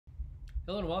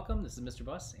Hello and welcome. This is Mr.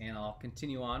 Buss, and I'll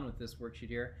continue on with this worksheet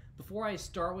here. Before I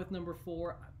start with number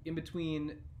 4, in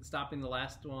between stopping the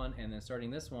last one and then starting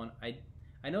this one, I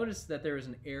noticed that there is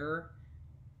an error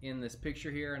in this picture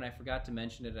here, and I forgot to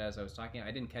mention it as I was talking. I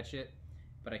didn't catch it,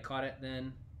 but I caught it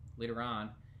then later on.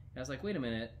 And I was like, wait a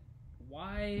minute,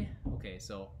 why? Okay,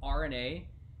 so RNA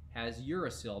has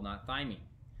uracil, not thymine.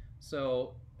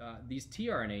 So these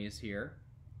tRNAs here,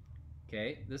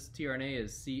 okay, this tRNA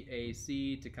is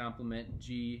CAC to complement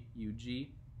GUG.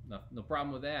 No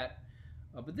problem with that.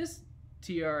 But this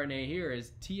tRNA here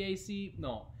is TAC.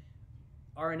 No,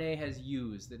 RNA has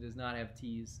U's that does not have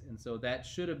T's. And so that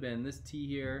should have been, this T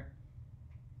here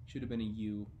should have been a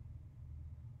U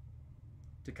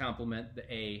to complement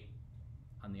the A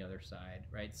on the other side,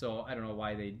 right? So I don't know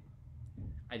why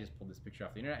I just pulled this picture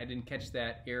off the internet. I didn't catch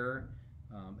that error.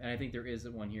 And I think there is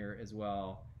one here as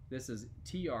well. This is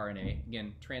tRNA.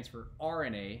 Again, transfer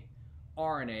RNA.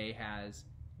 RNA has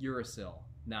uracil,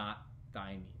 not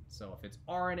thymine. So if it's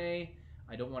RNA,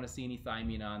 I don't want to see any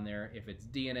thymine on there. If it's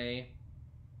DNA,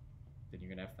 then you're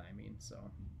going to have thymine. So,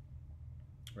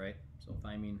 right? So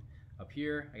thymine up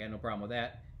here, I got no problem with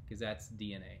that because that's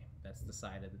DNA. That's the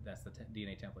side of that's the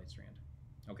DNA template strand.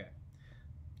 Okay.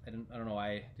 I don't know why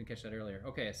I didn't catch that earlier.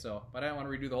 Okay, so, but I don't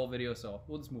want to redo the whole video, so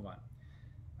we'll just move on.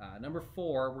 Number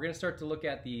 4, we're going to start to look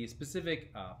at the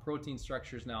specific protein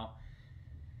structures now.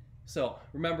 So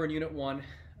remember in Unit 1,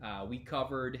 we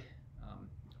covered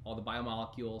all the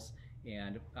biomolecules,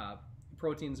 and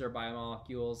proteins are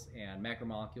biomolecules and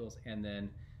macromolecules, and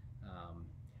then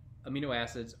amino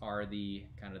acids are the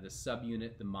kind of the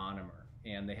subunit, the monomer.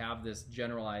 And they have this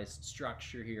generalized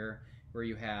structure here where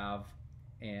you have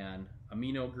an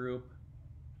amino group,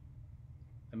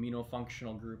 amino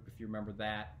functional group, if you remember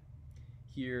that.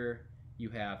 Here you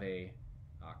have a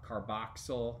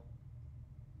carboxyl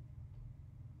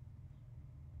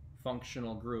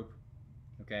functional group,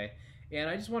 okay? And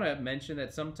I just want to mention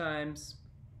that sometimes,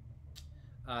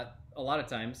 a lot of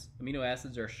times, amino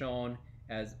acids are shown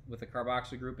as, with a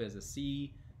carboxyl group, as a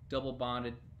C double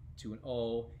bonded to an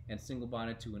O and single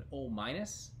bonded to an O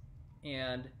minus,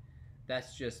 and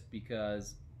that's just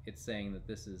because it's saying that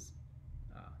this is,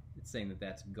 it's saying that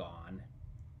that's gone,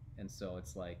 and so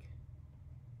it's like,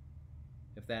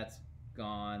 if that's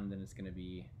gone, then it's going to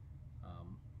be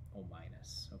O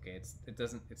minus. Okay, it's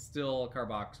still a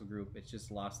carboxyl group. It's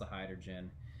just lost the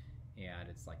hydrogen, and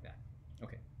it's like that.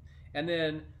 Okay, and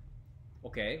then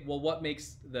okay, well, what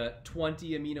makes the 20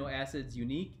 amino acids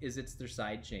unique is it's their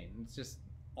side chain. It's just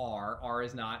R. R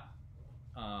is not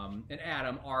an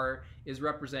atom. R is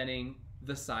representing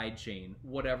the side chain,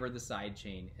 whatever the side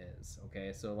chain is.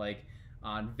 Okay, so like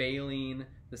on valine,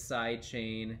 the side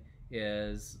chain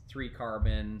is 3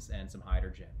 carbons and some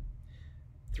hydrogen.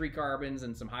 3 carbons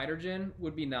and some hydrogen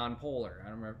would be nonpolar. I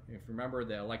don't remember if you remember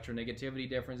the electronegativity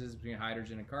differences between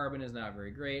hydrogen and carbon is not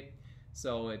very great,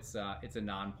 so it's a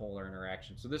nonpolar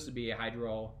interaction. So this would be a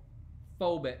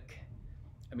hydrophobic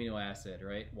amino acid,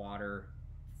 right? Water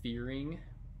fearing.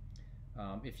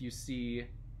 If you see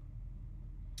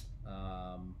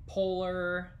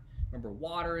polar, remember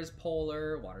water is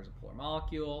polar. Water is a polar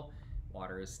molecule.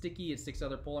 Water is sticky, it sticks to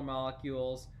other polar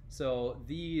molecules. So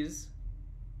these,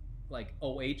 like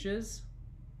OHs,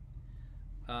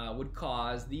 would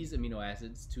cause these amino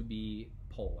acids to be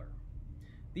polar.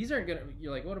 These aren't gonna,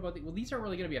 you're like, what about the, well, these aren't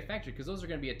really gonna be affected because those are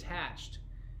gonna be attached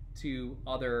to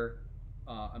other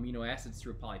amino acids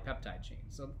through a polypeptide chain.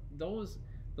 So those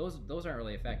aren't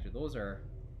really affected. Those are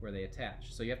where they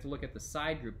attach. So you have to look at the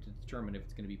side group to determine if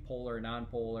it's gonna be polar or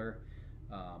non-polar.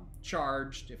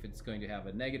 Charged, if it's going to have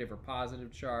a negative or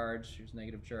positive charge, here's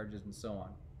negative charges, and so on.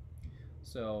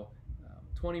 So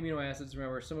 20 amino acids,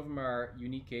 remember, some of them are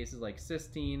unique cases, like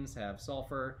cysteines have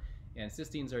sulfur, and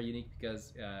cysteines are unique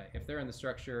because if they're in the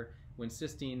structure, when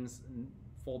cysteines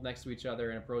fold next to each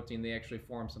other in a protein, they actually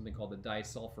form something called the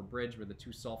disulfur bridge, where the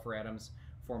 2 sulfur atoms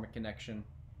form a connection.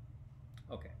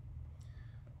 Okay,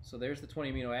 so there's the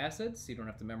 20 amino acids, so you don't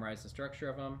have to memorize the structure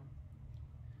of them,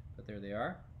 but there they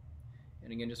are.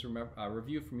 And again, just remember,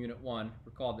 review from Unit 1.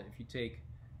 Recall that if you take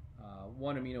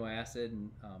one amino acid,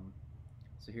 and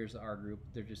so here's the R group,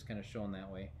 they're just kind of shown that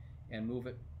way, and move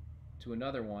it to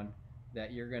another one,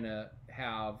 that you're going to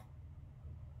have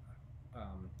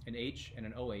an H and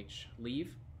an OH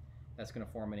leave. That's going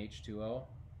to form an H2O,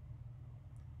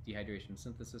 dehydration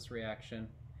synthesis reaction,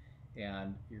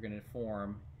 and you're going to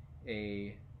form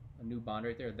a new bond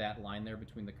right there. That line there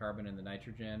between the carbon and the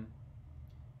nitrogen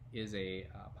is a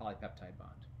polypeptide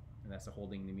bond, and that's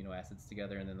holding the amino acids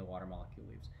together, and then the water molecule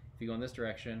leaves. If you go in this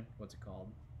direction, what's it called?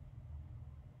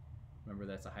 Remember,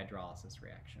 that's a hydrolysis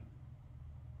reaction.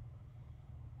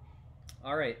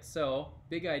 All right, so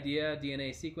big idea,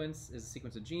 DNA sequence is a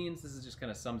sequence of genes. This is just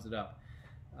kind of sums it up.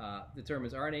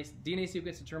 Determines RNA, DNA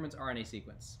sequence determines RNA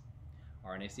sequence.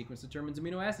 RNA sequence determines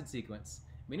amino acid sequence.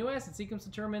 Amino acid sequence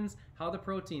determines how the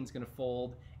protein is going to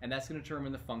fold, and that's going to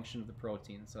determine the function of the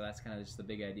protein. So that's kind of just the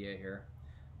big idea here.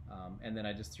 And then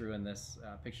I just threw in this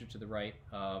picture to the right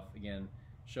of, again,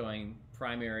 showing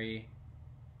primary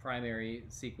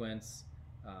sequence,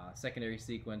 secondary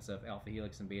sequence of alpha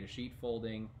helix and beta sheet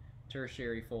folding,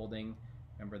 tertiary folding.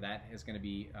 Remember, that is going to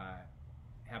be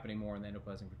happening more in the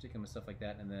endoplasmic reticulum and stuff like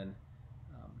that. And then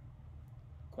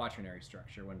quaternary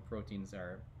structure, when proteins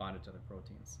are bonded to other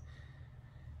proteins.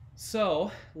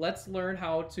 So let's learn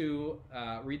how to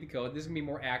read the code. This is going to be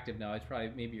more active now. It's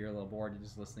probably, maybe you're a little bored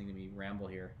just listening to me ramble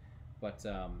here. But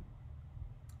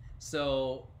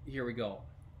so here we go.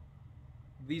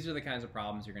 These are the kinds of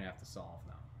problems you're going to have to solve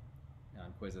now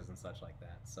on quizzes and such like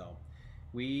that. So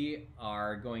we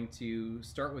are going to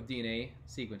start with DNA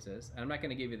sequences. And I'm not going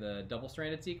to give you the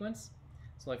double-stranded sequence.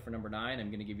 So like for number 9, I'm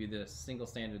going to give you the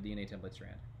single-stranded DNA template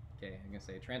strand. Okay, I'm going to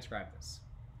say transcribe this.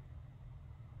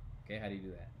 Okay, how do you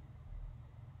do that?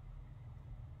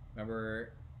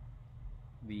 Remember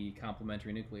the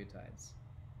complementary nucleotides,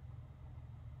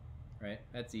 right?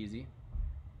 That's easy,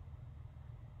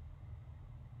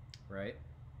 right?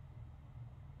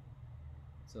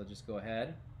 So just go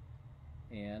ahead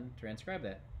and transcribe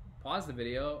that. Pause the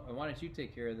video. I wanted you to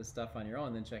take care of this stuff on your own,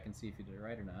 and then check and see if you did it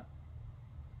right or not.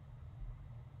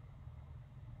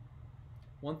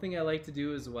 One thing I like to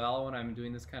do as well when I'm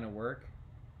doing this kind of work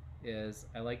is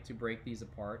I like to break these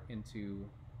apart into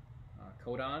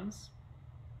codons,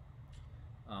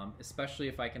 especially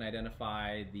if I can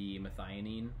identify the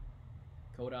methionine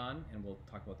codon, and we'll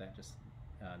talk about that just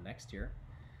next here.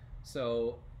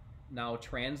 So now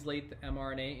translate the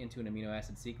mRNA into an amino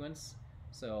acid sequence.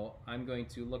 So I'm going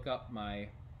to look up my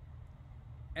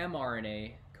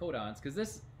mRNA codons, because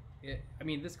this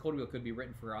code wheel could be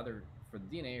written for the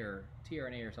DNA or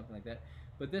tRNA or something like that,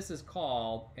 but this is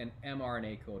called an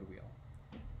mRNA code wheel,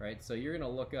 right? So you're going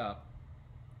to look up,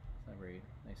 it's not very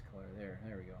nice color there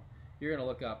we go. You're going to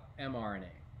look up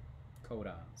mRNA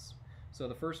codons. So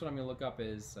the first one I'm going to look up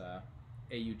is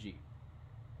AUG,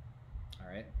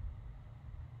 all right?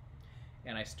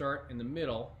 And I start in the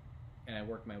middle and I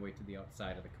work my way to the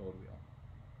outside of the code wheel.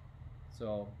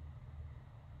 So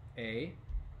A,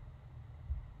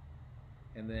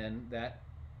 and then that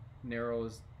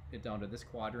narrows it down to this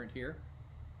quadrant here.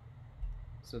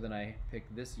 So then I pick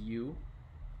this U,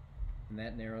 and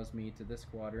that narrows me to this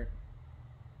quadrant,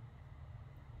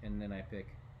 and then I pick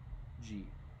G.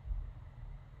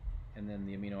 And then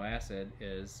the amino acid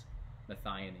is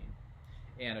methionine.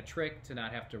 And a trick to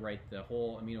not have to write the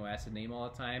whole amino acid name all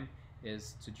the time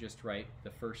is to just write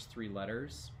the first 3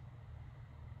 letters.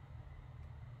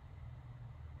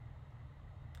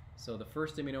 So the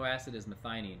first amino acid is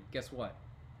methionine. Guess what?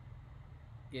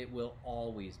 It will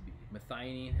always be.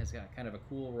 Methionine has got kind of a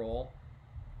cool role.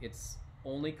 It's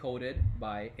only coded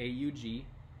by AUG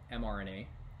mRNA,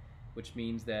 which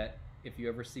means that if you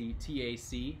ever see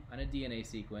TAC on a DNA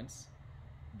sequence,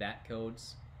 that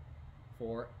codes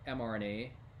for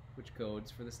mRNA, which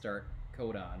codes for the start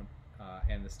codon,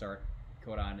 and the start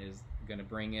codon is going to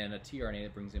bring in a tRNA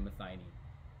that brings in methionine.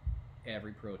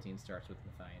 Every protein starts with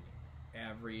methionine.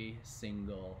 Every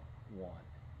single one.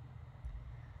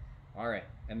 All right,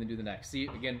 and then do the next. See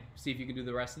if you can do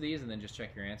the rest of these, and then just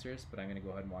check your answers. But I'm going to go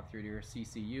ahead and walk through here.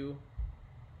 CCU,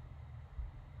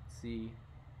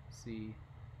 CCU,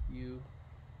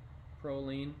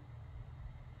 proline.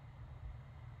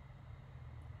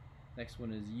 Next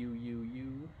one is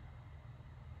UUU.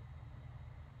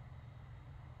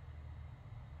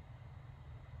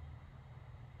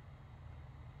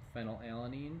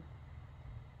 Phenylalanine.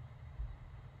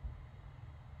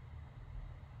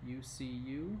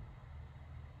 UCU.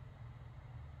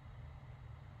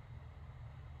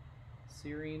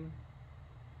 Serine.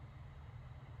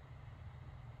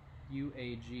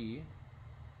 UAG.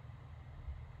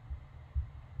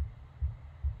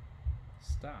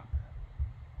 Stop.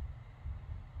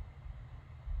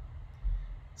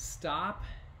 Stop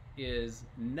is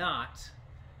not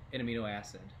an amino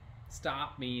acid.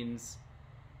 Stop means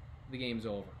the game's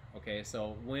over. Okay,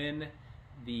 so when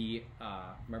the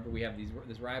remember we have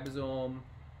this ribosome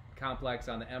complex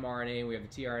on the mRNA, we have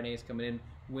the tRNAs coming in.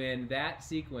 When that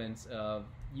sequence of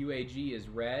UAG is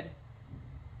read,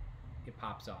 it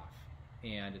pops off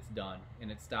and it's done,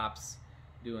 and it stops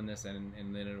doing this, and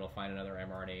then it'll find another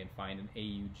mRNA and find an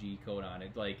AUG codon.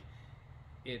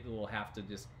 It will have to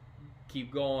just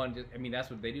keep going. I mean, that's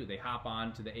what they do. They hop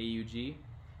on to the AUG,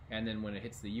 and then when it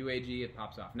hits the UAG, it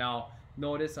pops off. Now,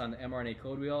 notice on the mRNA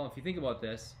code wheel, if you think about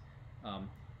this,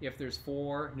 if there's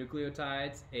 4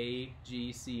 nucleotides, A,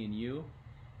 G, C, and U,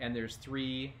 and there's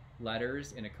 3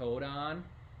 letters in a codon,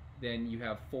 then you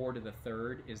have 4 to the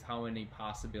third is how many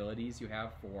possibilities you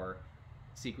have for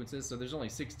sequences. So there's only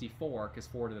 64, because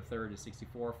 4 to the third is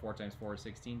 64. 4 times 4 is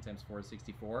 16, times 4 is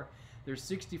 64. There's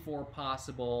 64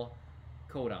 possible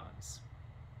codons.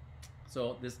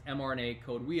 So this mRNA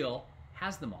code wheel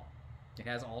has them all. It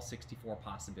has all 64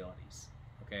 possibilities,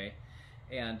 okay?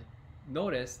 And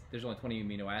notice there's only 20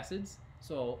 amino acids,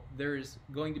 so there's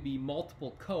going to be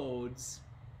multiple codes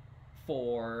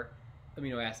for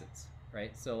amino acids,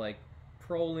 right? So like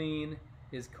proline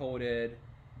is coded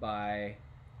by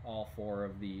all 4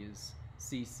 of these: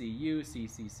 CCU,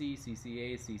 CCC,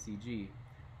 CCA, CCG.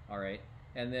 All right,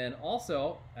 and then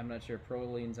also, I'm not sure if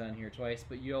proline's on here twice,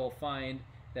 but you'll find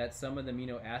that some of the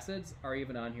amino acids are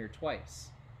even on here twice.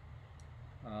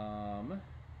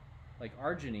 Like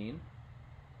arginine,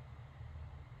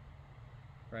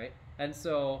 right? And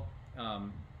so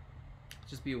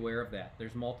just be aware of that.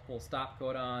 There's multiple stop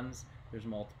codons, there's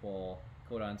multiple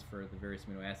codons for the various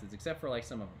amino acids, except for like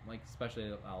some of them, like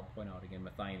especially, I'll point out again,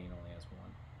 methionine only has 1.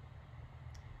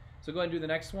 So go ahead and do the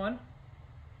next one.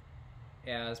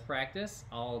 As practice,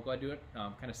 I'll go ahead and do it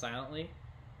kind of silently,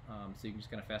 so you can just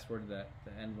kind of fast forward to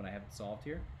the end when I have it solved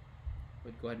here.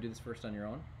 But go ahead and do this first on your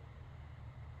own.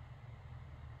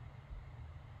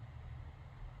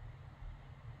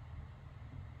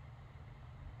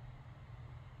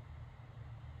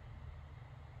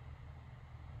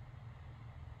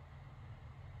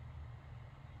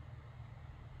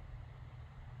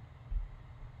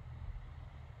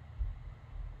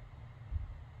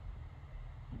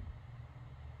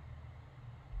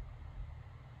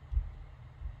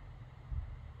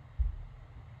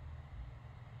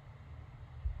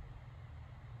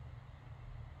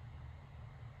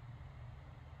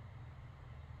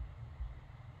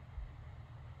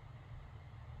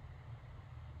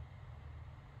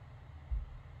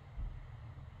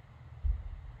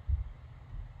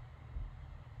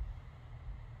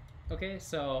 Okay,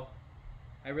 so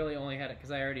I really only had it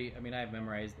because I've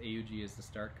memorized AUG is the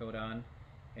start codon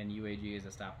and UAG is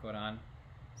a stop codon.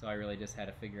 So I really just had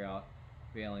to figure out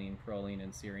valine, proline,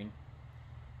 and serine.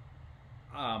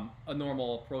 A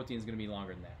normal protein is going to be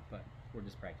longer than that, but we're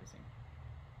just practicing.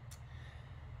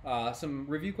 Some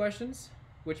review questions.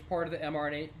 Which part of the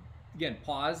mRNA? Again,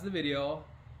 pause the video,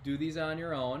 do these on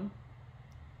your own,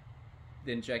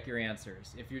 then check your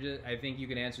answers. If you're I think you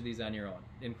can answer these on your own.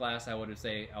 In class, I would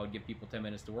give people 10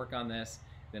 minutes to work on this,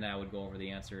 then I would go over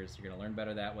the answers. You're gonna learn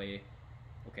better that way.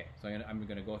 Okay, so I'm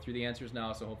gonna go through the answers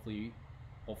now, so hopefully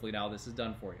now this is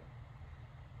done for you.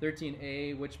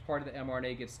 13A, which part of the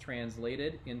mRNA gets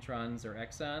translated, introns or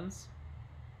exons?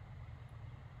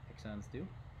 Exons do.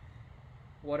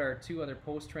 What are 2 other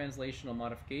post-translational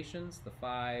modifications? The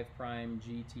 5'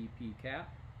 GTP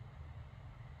cap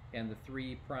and the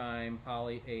 3'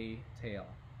 poly A tail.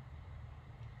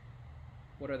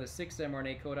 What are the 6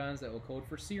 mRNA codons that will code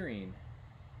for serine?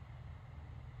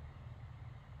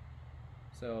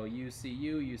 So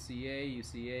UCU, UCA,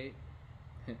 UCA,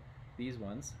 these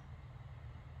ones.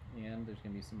 And there's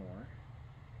going to be some more.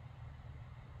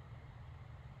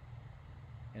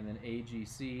 And then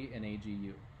AGC and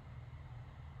AGU.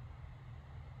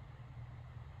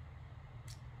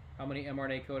 How many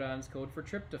mRNA codons code for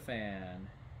tryptophan?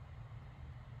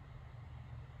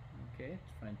 Okay,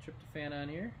 let's find tryptophan on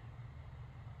here.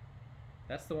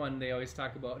 That's the one they always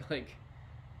talk about, like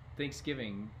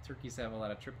Thanksgiving. Turkeys have a lot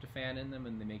of tryptophan in them,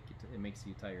 and it makes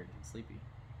you tired and sleepy.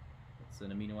 It's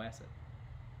an amino acid.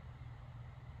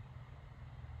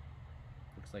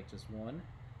 Looks like just one.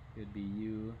 It would be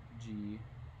UGG.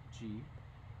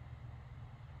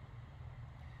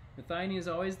 Methionine is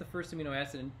always the first amino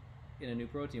acid in a new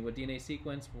protein. What DNA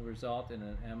sequence will result in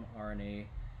an mRNA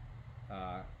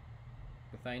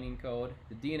methionine code?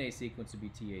 The DNA sequence would be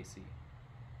TAC.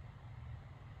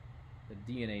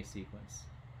 The DNA sequence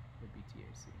would be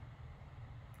TAC.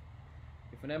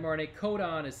 If an mRNA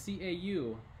codon is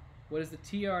CAU, what is the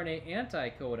tRNA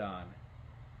anticodon?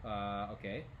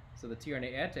 Okay, so the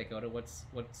tRNA anticodon, what's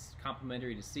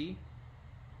complementary to C?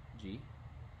 G.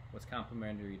 What's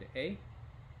complementary to A?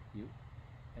 U.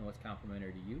 And what's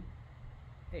complementary to U?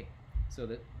 A. So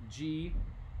the G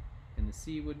and the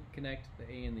C would connect, the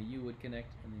A and the U would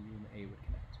connect, and the U and the A would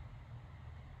connect.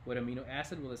 What amino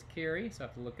acid will this carry? So I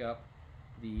have to look up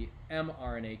the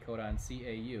mRNA codon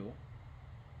CAU.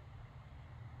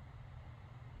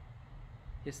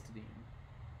 Histidine.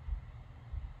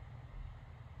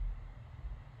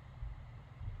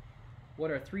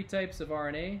 What are 3 types of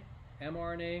RNA?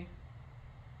 mRNA,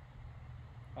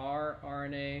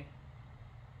 rRNA,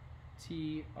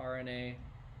 tRNA,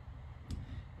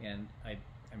 and I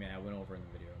went over in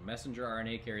the video. Messenger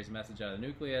RNA carries a message out of the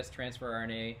nucleus. Transfer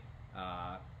RNA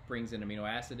brings an amino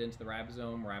acid into the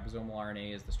ribosome. Ribosomal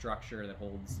RNA is the structure that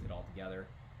holds it all together.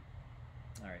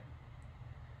 All right.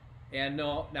 And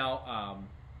now,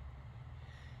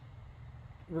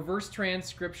 reverse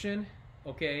transcription,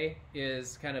 okay,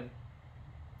 is kind of,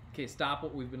 okay, stop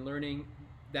what we've been learning.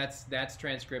 That's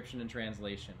transcription and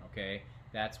translation, okay?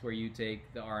 That's where you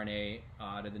take the RNA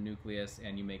out of the nucleus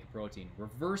and you make a protein.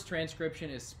 Reverse transcription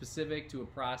is specific to a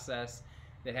process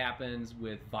that happens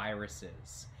with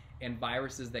viruses, and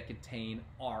viruses that contain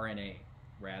RNA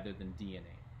rather than DNA.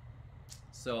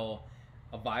 So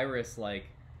a virus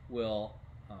will,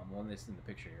 well, this is in the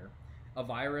picture here, a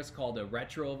virus called a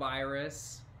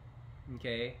retrovirus,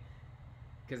 okay,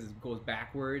 because it goes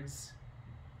backwards,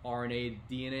 RNA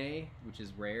to DNA, which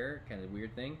is rare, kind of a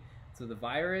weird thing. So the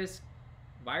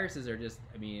viruses are just,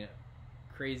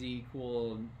 crazy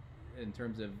cool in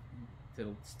terms of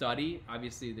to study.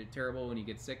 Obviously, they're terrible when you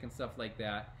get sick and stuff like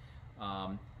that.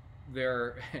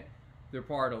 They're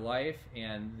part of life,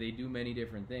 and they do many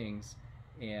different things.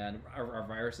 And are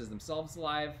viruses themselves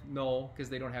alive? No, because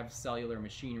they don't have cellular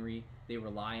machinery. They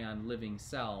rely on living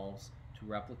cells to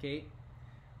replicate.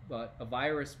 But a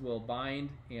virus will bind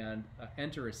and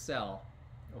enter a cell,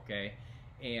 okay,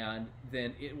 and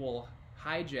then it will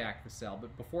hijack the cell.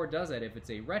 But before it does that, if it's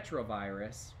a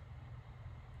retrovirus,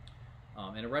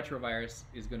 and a retrovirus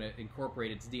is going to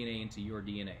incorporate its DNA into your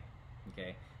DNA,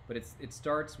 okay, but it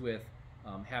starts with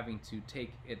having to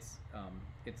take its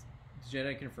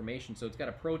genetic information. So it's got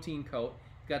a protein coat,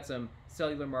 it's got some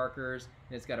cellular markers,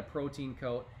 and it's got a protein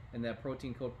coat, and that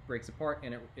protein coat breaks apart,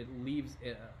 and it leaves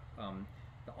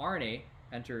the RNA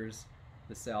enters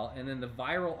the cell, and then the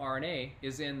viral RNA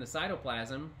is in the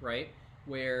cytoplasm, right,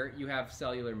 where you have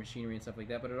cellular machinery and stuff like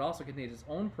that, but it also contains its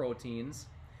own proteins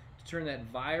to turn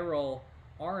that viral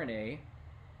RNA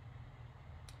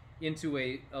into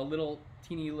a little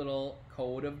teeny little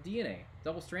code of DNA,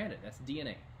 double-stranded. That's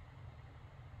DNA.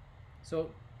 So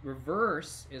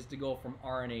reverse is to go from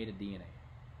RNA to DNA.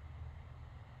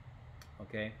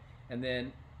 Okay, and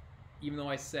then even though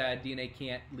I said DNA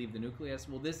can't leave the nucleus,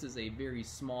 well, this is a very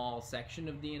small section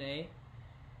of DNA,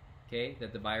 okay,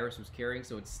 that the virus was carrying,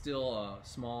 so it's still a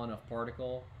small enough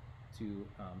particle to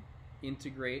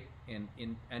integrate and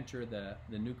enter the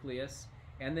nucleus,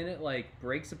 and then it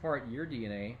breaks apart your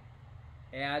DNA,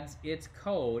 adds its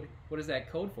code. What is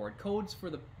that code for? It codes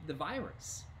for the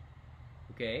virus,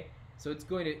 okay? So it's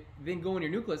going to then go in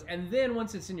your nucleus, and then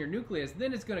once it's in your nucleus,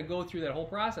 then it's going to go through that whole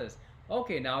process.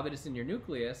 Okay, now that it's in your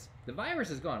nucleus, the virus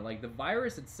is gone. The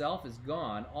virus itself is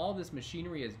gone. All this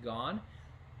machinery is gone.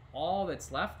 All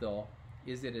that's left, though,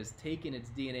 is it has taken its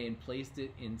DNA and placed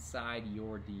it inside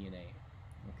your DNA.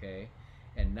 Okay?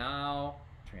 And now,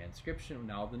 transcription,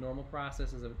 now the normal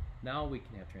processes of, now we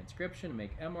can have transcription and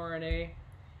make mRNA,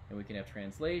 and we can have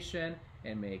translation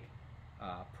and make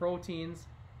proteins.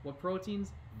 What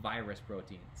proteins? Virus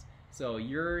proteins. So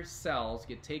your cells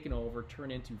get taken over,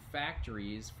 turned into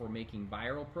factories for making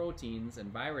viral proteins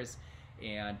and virus,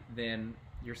 and then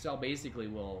your cell basically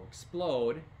will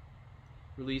explode,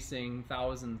 releasing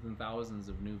thousands and thousands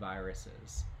of new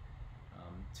viruses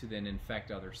to then infect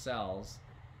other cells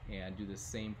and do the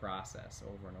same process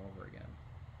over and over again.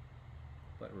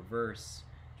 But reverse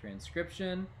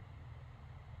transcription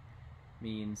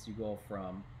means you go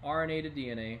from RNA to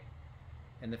DNA,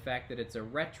 and the fact that it's a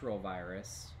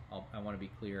retrovirus, I want to be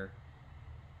clear,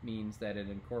 means that it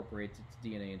incorporates its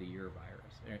DNA into your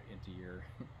virus,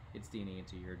 its DNA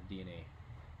into your DNA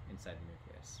inside the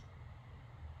nucleus.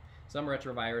 Some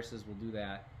retroviruses will do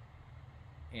that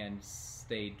and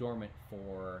stay dormant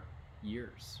for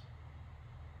years,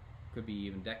 could be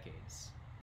even decades.